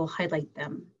student, we will highlight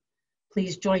them.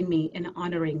 Please join me in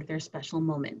honoring their special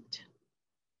moment.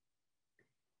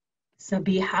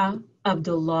 Sabiha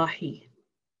Abdullahi.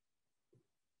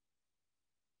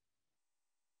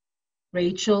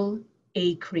 Rachel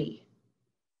Acree.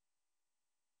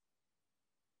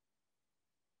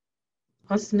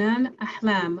 Hosnan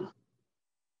Ahlam.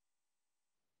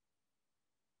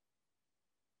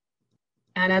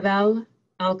 Annabelle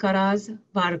Alcaraz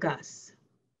Vargas.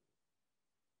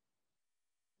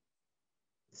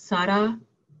 Sara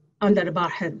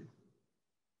Underbahen.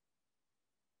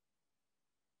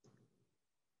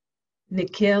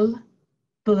 Nikhil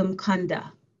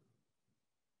Bulumkanda.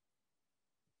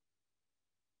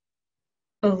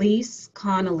 Elise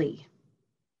Connolly.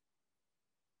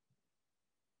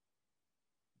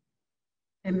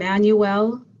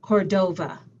 Emmanuel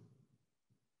Cordova.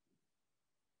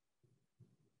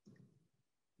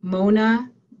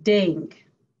 Mona Deng.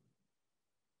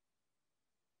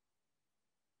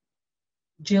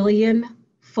 Jillian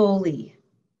Foley.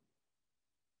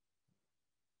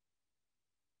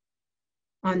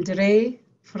 Andre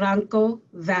Franco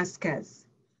Vasquez.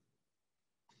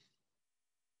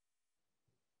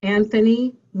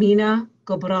 Anthony Mina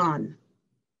Gobran.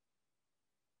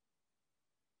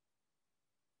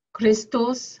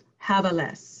 Christos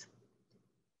Havales.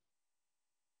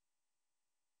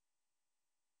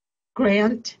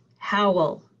 Grant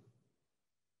Howell.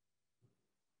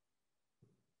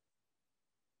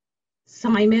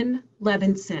 Simon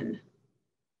Levinson.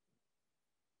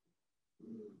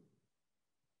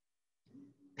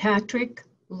 Patrick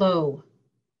Lowe.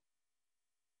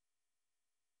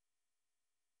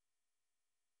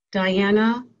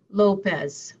 Diana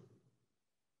Lopez.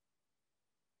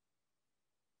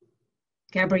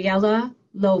 Gabriela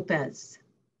Lopez,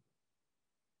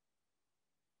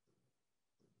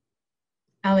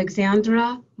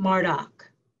 Alexandra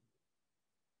Marduk,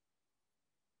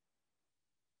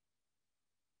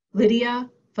 Lydia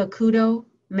Facundo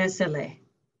Mesele,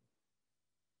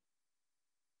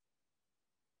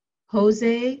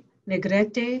 Jose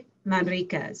Negrete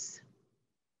Manriquez,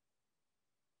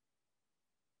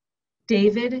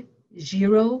 David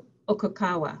Jiro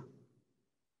Okakawa,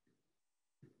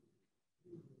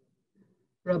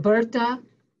 Roberta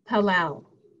Palau,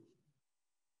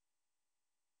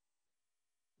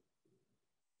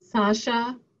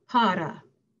 Sasha Para,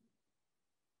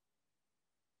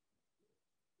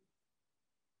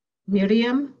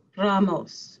 Miriam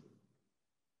Ramos,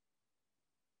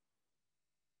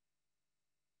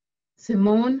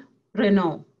 Simone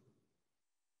Renault,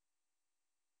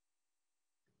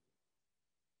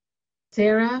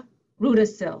 Sarah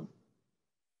Rudisil,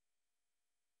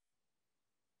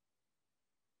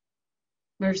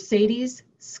 Mercedes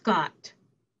Scott,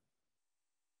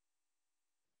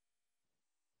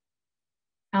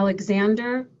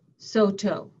 Alexander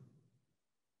Soto,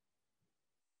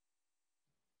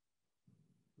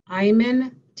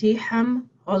 Ayman Tiham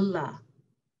Olla,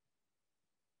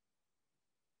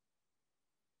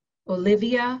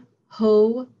 Olivia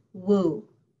Ho Wu.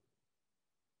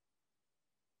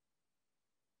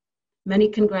 Many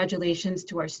congratulations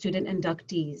to our student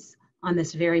inductees on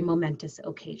this very momentous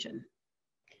occasion.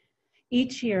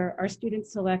 Each year, our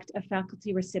students select a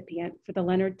faculty recipient for the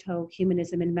Leonard Toe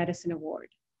Humanism in Medicine Award.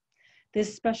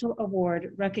 This special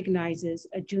award recognizes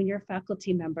a junior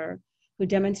faculty member who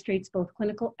demonstrates both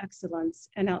clinical excellence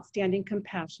and outstanding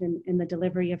compassion in the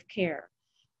delivery of care,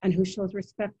 and who shows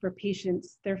respect for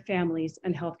patients, their families,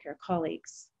 and healthcare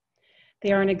colleagues.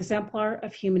 They are an exemplar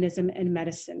of humanism in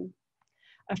medicine.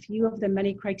 A few of the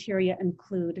many criteria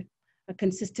include a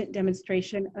consistent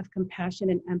demonstration of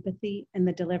compassion and empathy in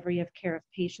the delivery of care of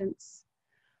patients,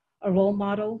 a role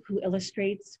model who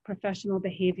illustrates professional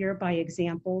behavior by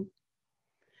example,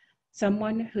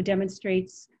 someone who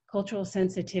demonstrates cultural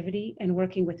sensitivity in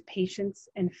working with patients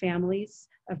and families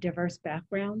of diverse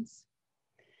backgrounds,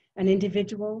 an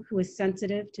individual who is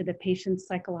sensitive to the patient's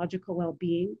psychological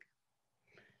well-being,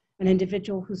 an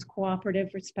individual who's cooperative,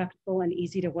 respectful, and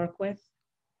easy to work with,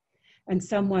 and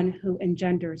someone who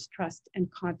engenders trust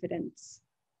and confidence.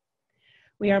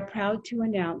 We are proud to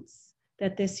announce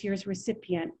that this year's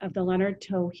recipient of the Leonard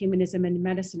Toe Humanism in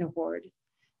Medicine Award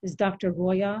is Dr.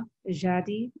 Roya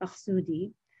Jadi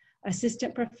Makhsoudi,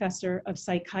 Assistant Professor of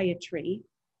Psychiatry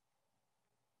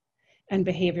and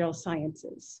Behavioral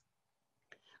Sciences.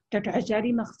 Dr.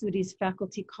 Jadi Makhsoudi's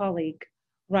faculty colleague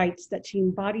writes that she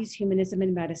embodies humanism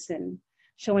in medicine,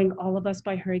 showing all of us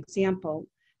by her example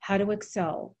how to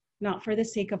excel, not for the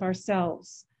sake of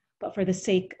ourselves, but for the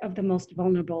sake of the most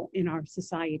vulnerable in our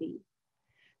society.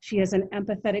 She is an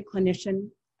empathetic clinician,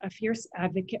 a fierce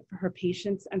advocate for her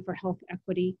patients and for health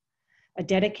equity, a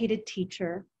dedicated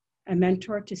teacher, a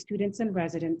mentor to students and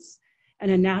residents,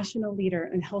 and a national leader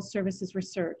in health services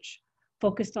research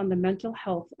focused on the mental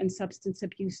health and substance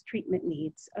abuse treatment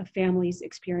needs of families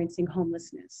experiencing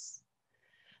homelessness.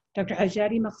 Dr.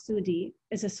 Jadi Makhsoudi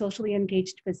is a socially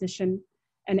engaged physician,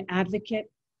 an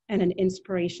advocate, and an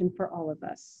inspiration for all of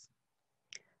us.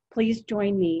 Please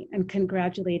join me in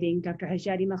congratulating Dr.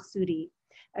 Jadi Makhsoudi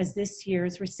as this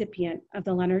year's recipient of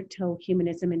the Leonard Toe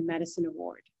Humanism in Medicine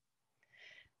Award.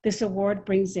 This award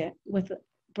brings with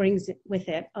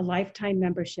it a lifetime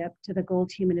membership to the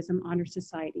Gold Humanism Honor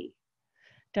Society.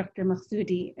 Dr.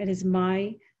 Makhsoudi, it is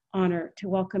my honor to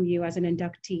welcome you as an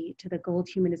inductee to the Gold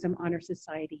Humanism Honor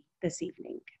Society this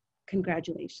evening.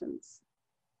 Congratulations.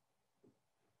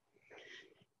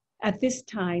 At this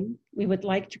time, we would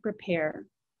like to prepare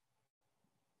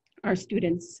our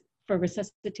students for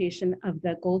recitation of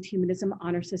the Gold Humanism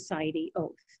Honor Society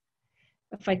oath.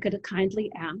 If I could kindly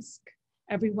ask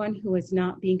everyone who is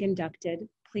not being inducted,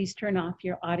 please turn off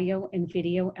your audio and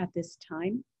video at this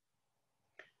time.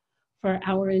 For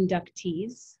our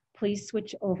inductees, please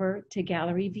switch over to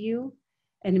gallery view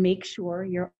and make sure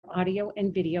your audio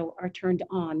and video are turned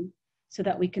on so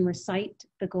that we can recite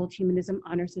the Gold Humanism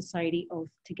Honor Society oath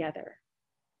together.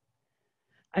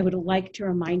 I would like to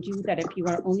remind you that if you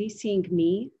are only seeing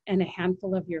me and a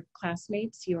handful of your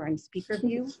classmates, you are in speaker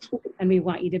view, and we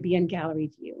want you to be in gallery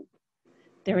view.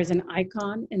 There is an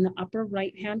icon in the upper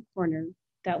right-hand corner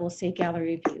that will say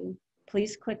gallery view.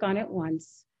 Please click on it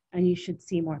once, and you should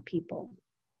see more people.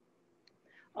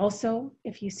 Also,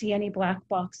 if you see any black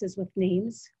boxes with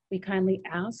names, we kindly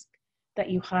ask that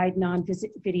you hide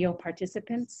non-video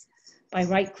participants by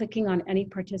right-clicking on any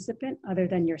participant other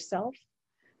than yourself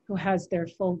who has their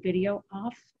full video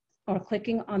off or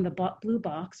clicking on the blue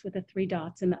box with the 3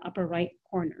 dots in the upper right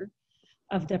corner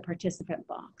of the participant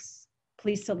box.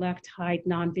 Please select Hide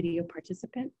Non-Video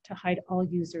Participant to hide all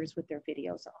users with their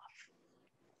videos off.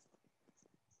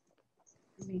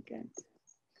 Very good.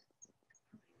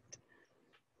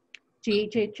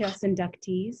 GHHS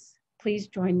inductees, please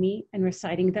join me in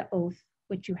reciting the oath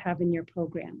which you have in your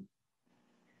program.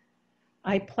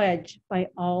 I pledge by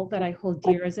all that I hold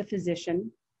dear as a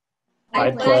physician. I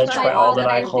pledge by all that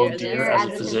I hold dear as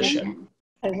a physician.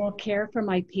 I will care for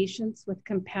my patients with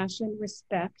compassion,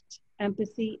 respect,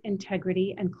 empathy,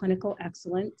 integrity, and clinical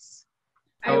excellence.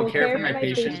 I will care for my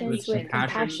patients with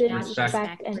compassion,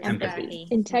 respect, and empathy,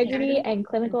 integrity, and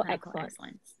clinical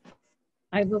excellence.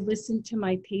 I will listen to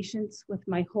my patients with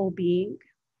my whole being.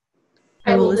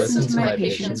 I will listen to my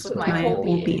patients with my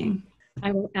whole being.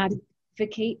 I will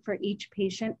advocate for each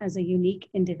patient as a unique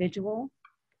individual.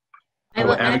 I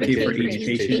will advocate for each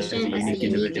patient as a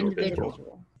unique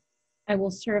individual. I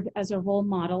will serve as a role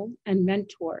model and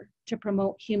mentor to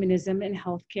promote humanism in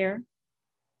healthcare.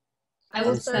 I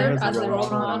will serve as a role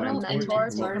model and mentor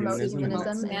to promote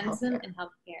humanism in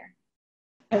healthcare.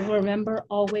 I will remember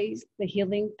always the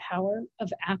healing power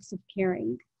of acts of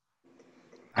caring.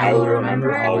 I will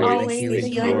remember always the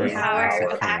healing power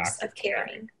of acts of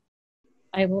caring.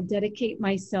 I will dedicate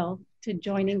myself to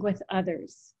joining with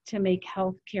others to make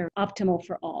healthcare optimal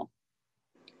for all.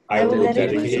 I will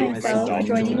dedicate myself to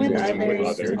joining with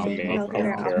others to make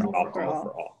healthcare optimal for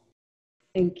all.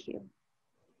 Thank you.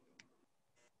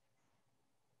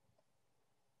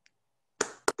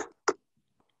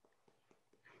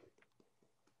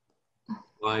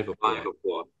 Live applause.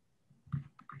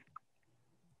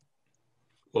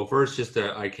 Well, first, just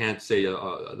I can't say a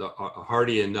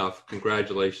hearty enough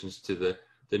congratulations to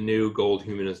the new Gold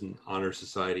Humanism Honor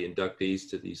Society inductees,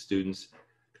 to these students.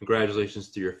 Congratulations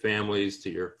to your families, to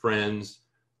your friends,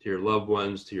 to your loved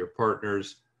ones, to your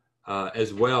partners,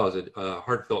 as well as a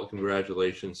heartfelt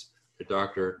congratulations to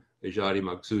Dr. Nejati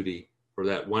Maghsoudi for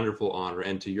that wonderful honor,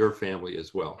 and to your family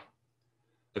as well.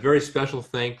 A very special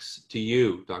thanks to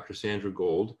you, Dr. Sandra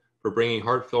Gold, for bringing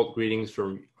heartfelt greetings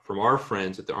from our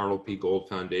friends at the Arnold P. Gold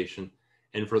Foundation,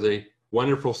 and for the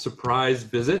wonderful surprise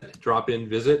visit, drop-in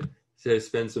visit, to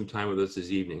spend some time with us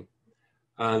this evening.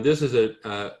 This is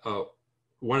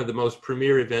one of the most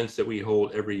premier events that we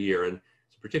hold every year, and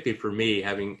particularly for me,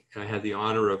 having had the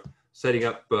honor of setting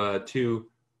up 2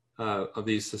 of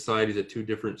these societies at 2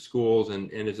 different schools, and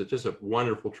it's just a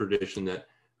wonderful tradition that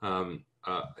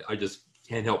I just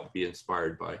can't help but be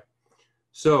inspired by.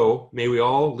 So may we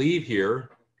all leave here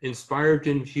inspired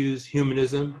to infuse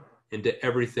humanism into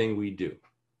everything we do.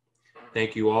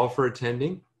 Thank you all for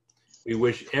attending. We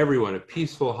wish everyone a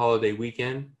peaceful holiday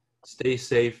weekend. Stay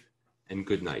safe and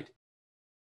good night.